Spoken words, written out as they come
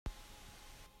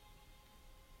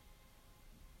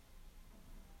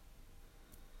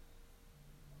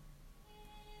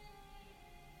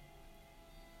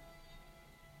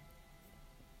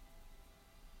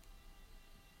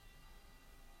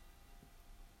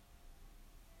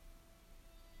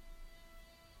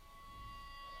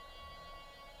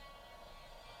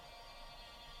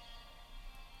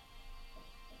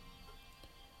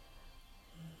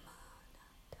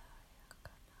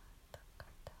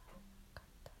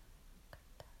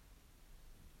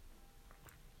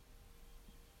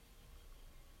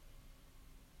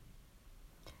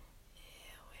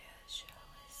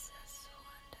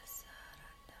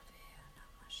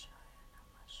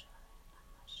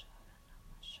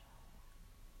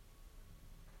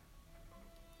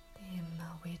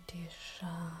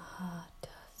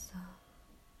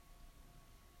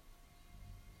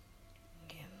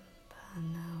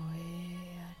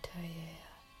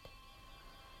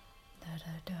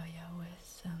Shaya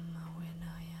Wisama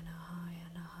Winaya Nahaya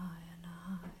Nahaya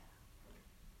Nahaya.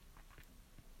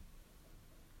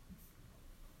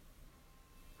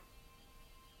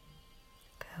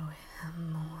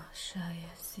 Kawihamo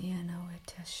Shaya Siena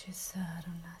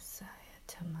Witashisaru Nasaya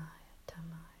Tamaya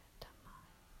Tamaya Tamaya.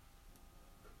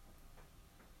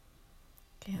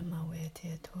 Kema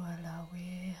Witia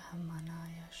Tualawi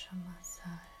Hamanaya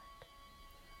Shamasaya.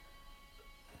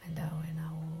 Medawina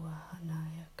Uwa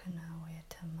Hanaya Kanawaya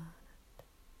Tamana.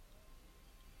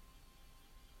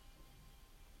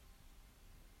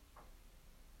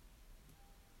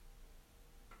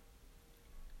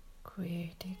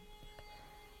 Creating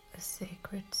a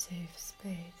sacred safe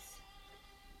space,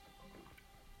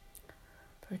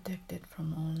 protected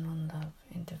from all non-love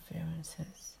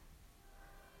interferences,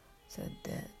 so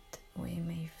that we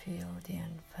may feel the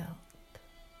unfelt,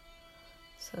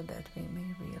 so that we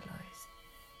may realize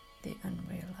the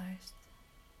unrealized,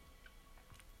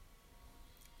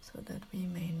 so that we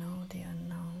may know the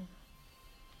unknown,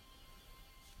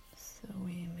 so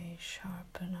we may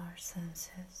sharpen our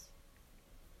senses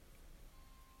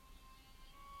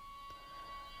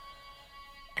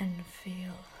and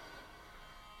feel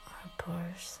our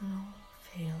personal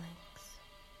feelings.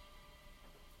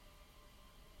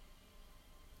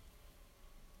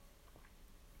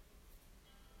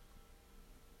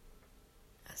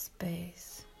 A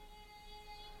space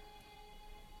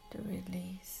to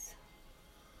release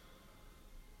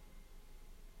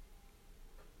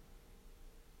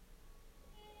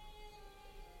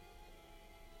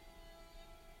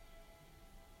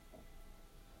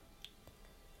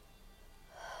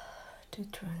to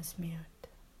transmute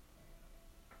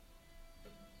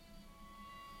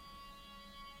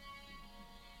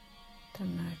to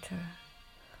nurture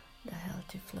the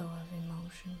healthy flow of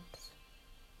emotions,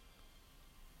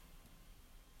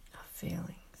 of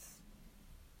feelings.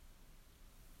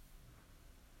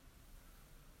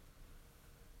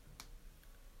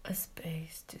 A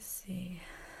space to see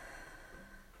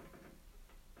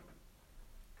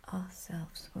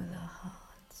ourselves with our hearts.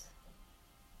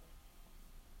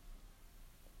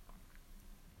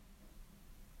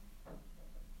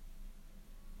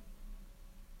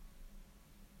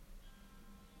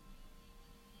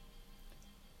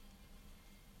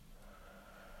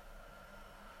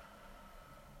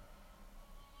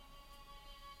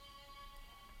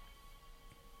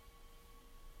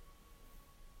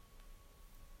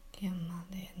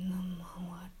 Yamade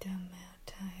Namawata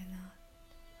Mataina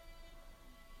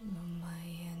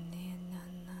Lumayani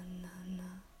Nanana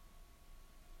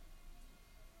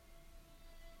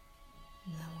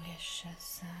Nawisha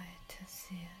Sai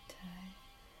Tasiatai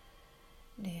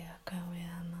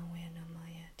Diakawiyama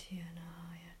Winamaya Tiana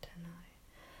Hayatanai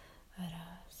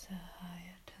Arasa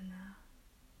Hayatana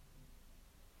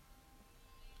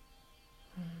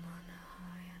Mana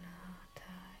Hayana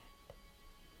Hatai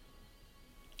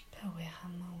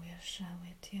Kawihama Wisha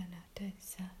Witiana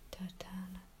Tesa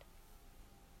Tatanat.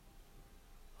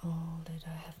 All that I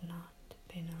have not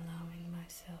been allowing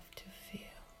myself to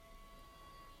feel,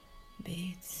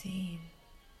 be it seen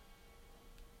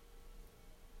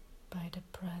by the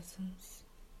presence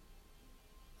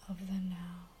of the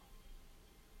now,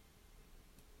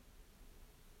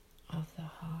 of the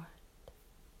heart,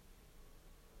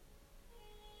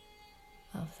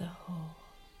 of the whole.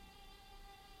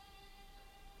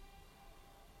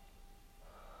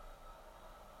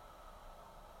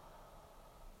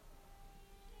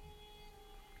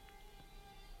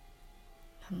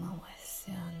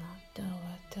 Mawasyana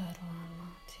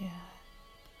Dawataramatia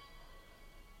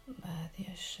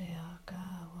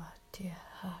Badhyashayagawatia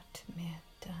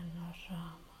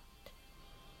Hatmetanoramat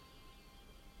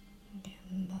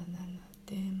Gimbadana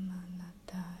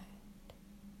Demanatai.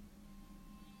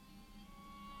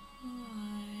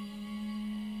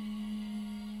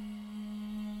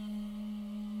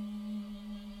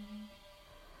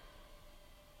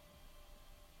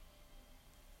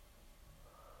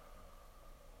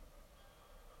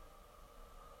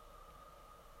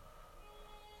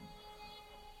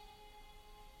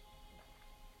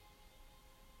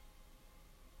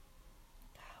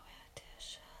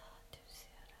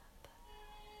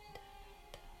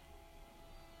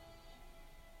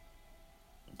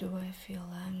 Do I feel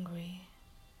angry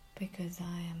because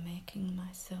I am making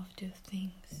myself do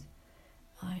things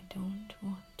I don't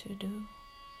want to do?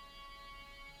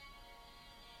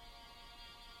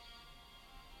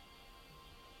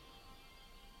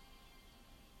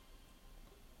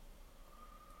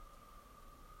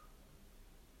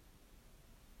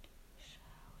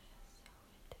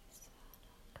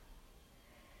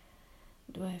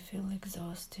 Do I feel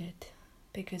exhausted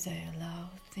because I allow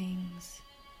things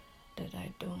that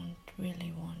I don't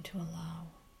really want to allow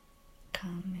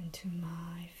come into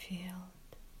my field.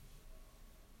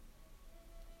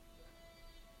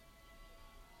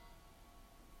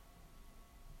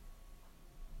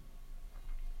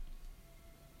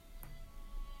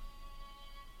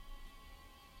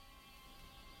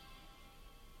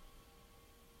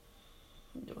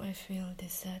 Do I feel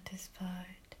dissatisfied?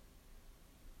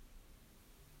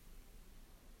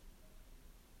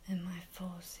 Am I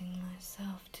forcing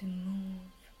myself to move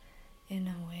in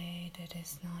a way that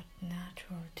is not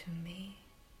natural to me?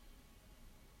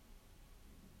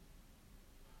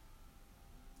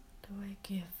 Do I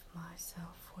give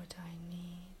myself what I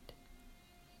need?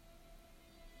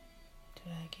 Do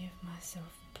I give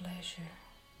myself pleasure,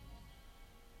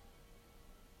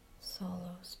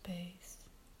 solo space,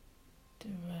 to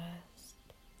rest,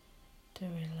 to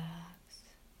relax,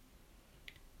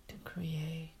 to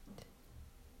create?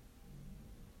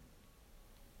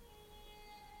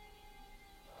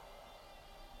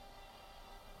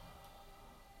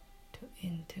 To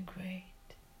integrate?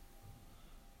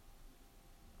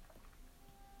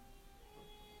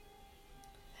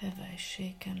 Have I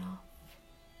shaken off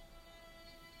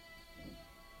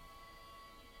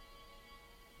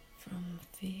from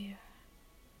fear?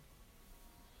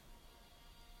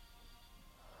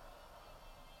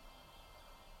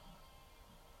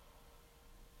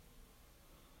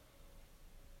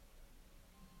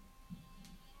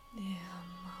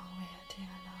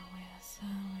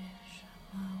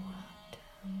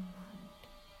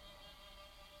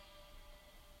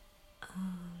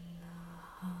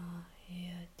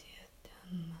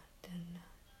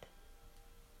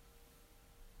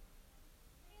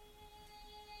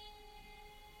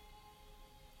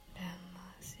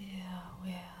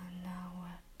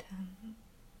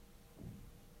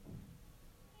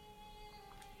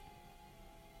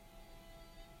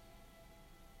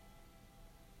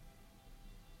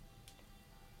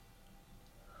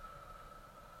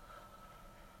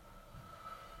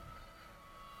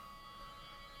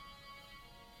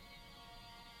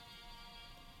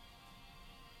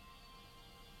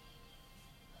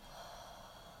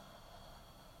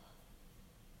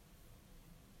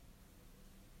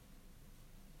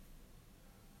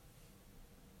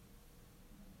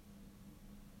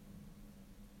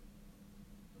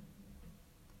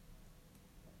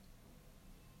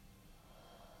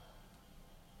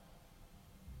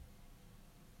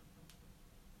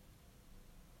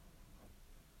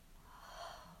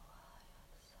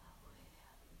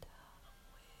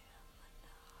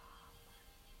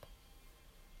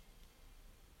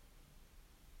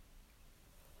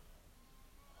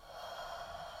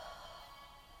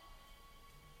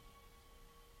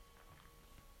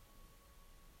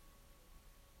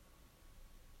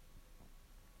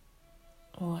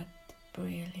 What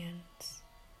brilliance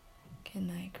can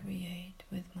I create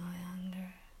with my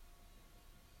anger?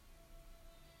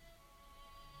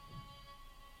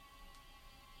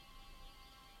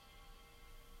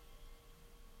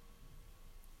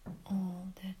 All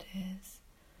that is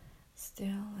still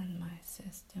in my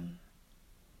system,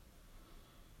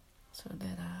 so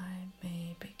that I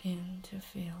may begin to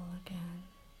feel again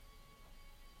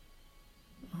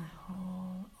my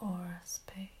whole aura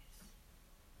space,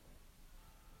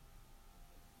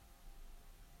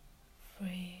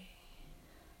 free,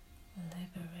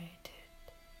 liberated,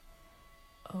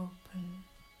 open,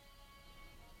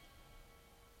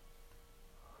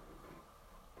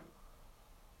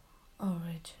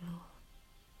 original.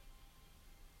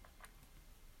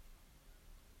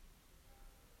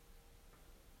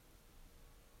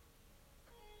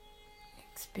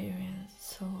 Experience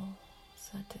soul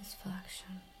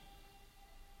satisfaction.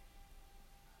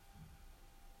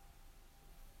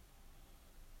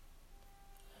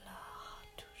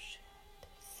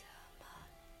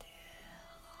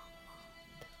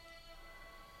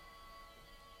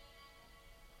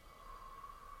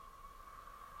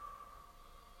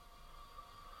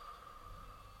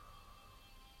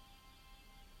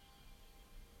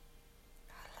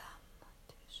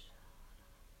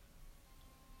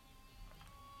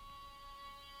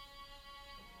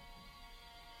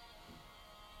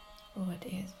 What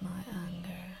is my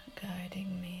anger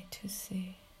guiding me to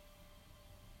see?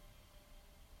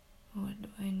 What do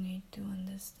I need to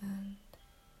understand?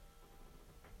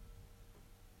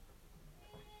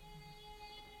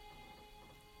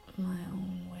 My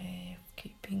own way of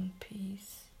keeping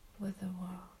peace with the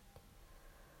world,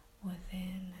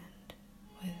 within and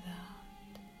without.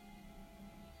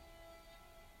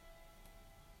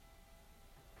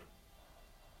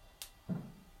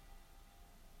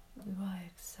 Do I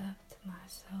accept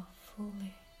myself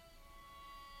fully?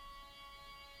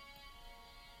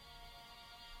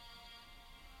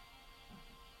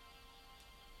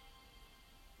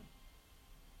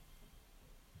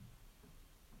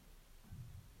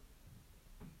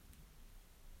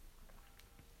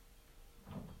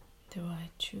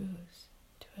 choose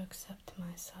to accept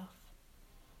myself.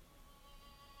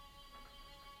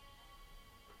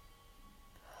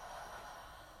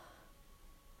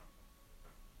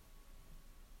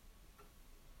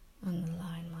 And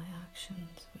align my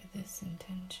actions with this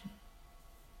intention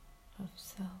of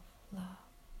self-love.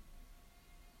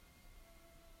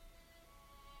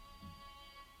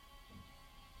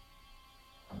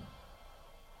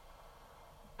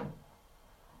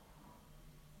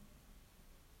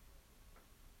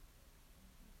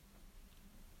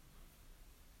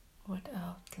 What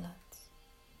outlets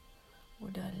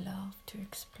would I love to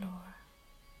explore?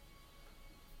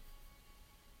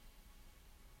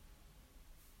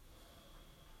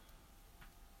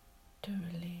 To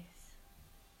release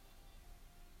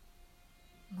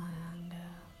my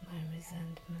anger, my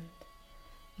resentment,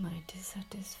 my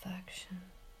dissatisfaction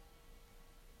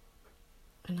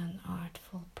in an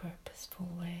artful, purposeful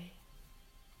way.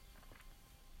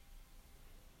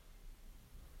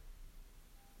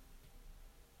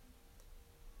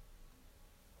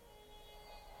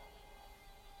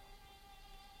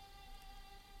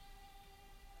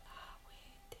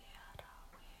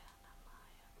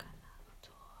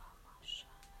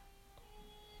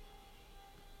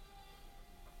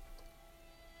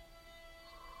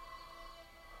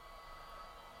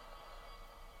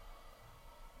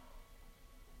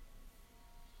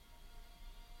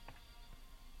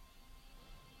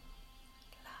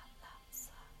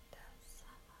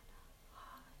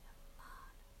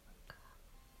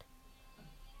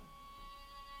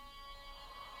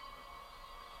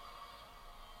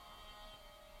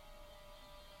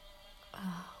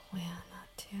 Ahwena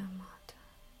Tiamata.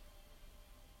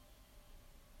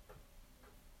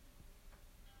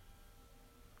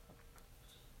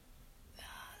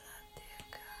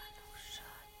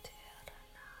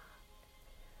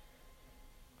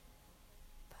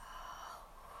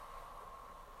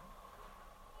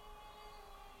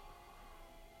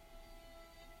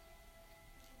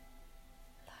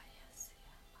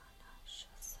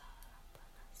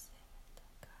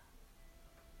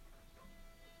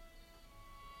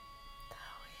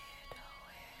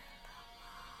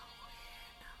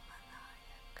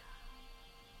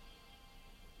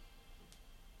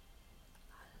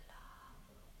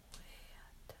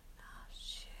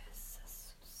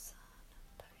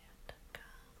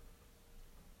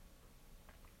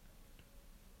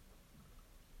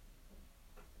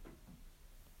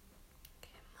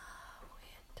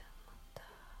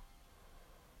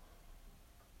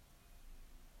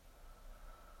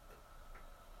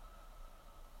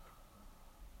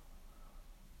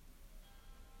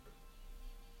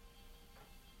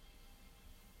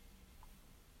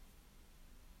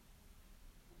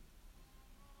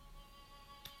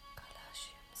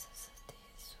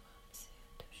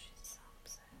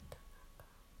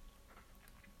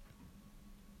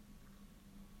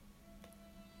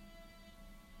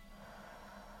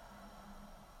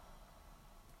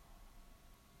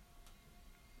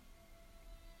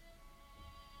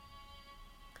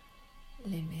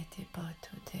 Limiti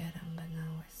patu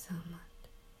terambanawe samat.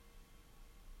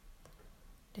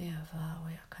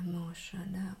 Deavawe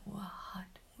akamoshana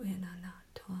wahat winana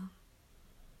tuam.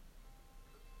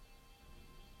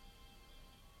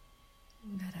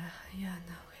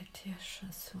 Garahayana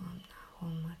wetiesha suamna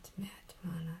homat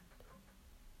metmanat.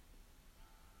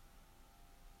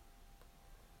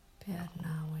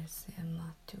 Pernawe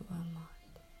sematu amat.